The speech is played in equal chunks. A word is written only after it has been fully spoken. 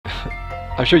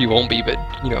I'm sure you won't be, but,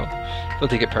 you know, don't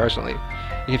take it personally.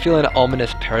 You can feel an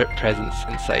ominous presence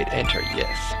inside. Enter,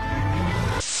 yes.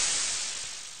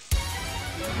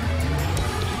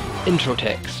 Intro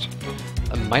text.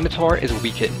 A Minotaur is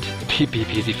weakened. Beep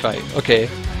beep, easy fight. Okay.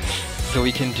 So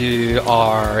we can do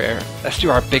our... let's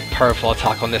do our big powerful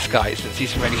attack on this guy since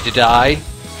he's ready to die.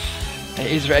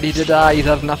 He's ready to die, he's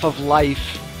had enough of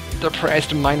life.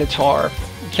 Depressed Minotaur.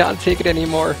 He can't take it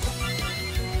anymore.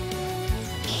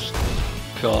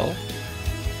 Cool.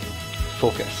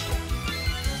 Focus.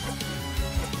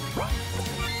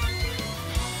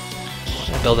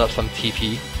 Build up some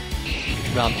TP.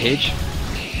 Rampage.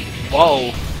 Whoa!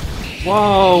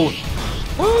 Whoa!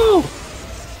 Whoa!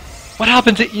 What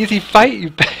happened to easy fight,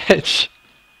 you bitch?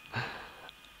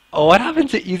 Oh, what happened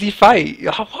to easy fight?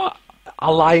 What?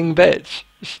 A lying bitch.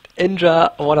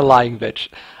 Indra, what a lying bitch.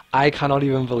 I cannot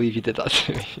even believe you did that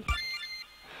to me.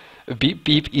 Beep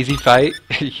beep, easy fight.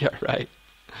 Yeah, right.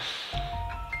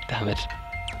 Damn it.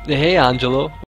 Hey, Angelo.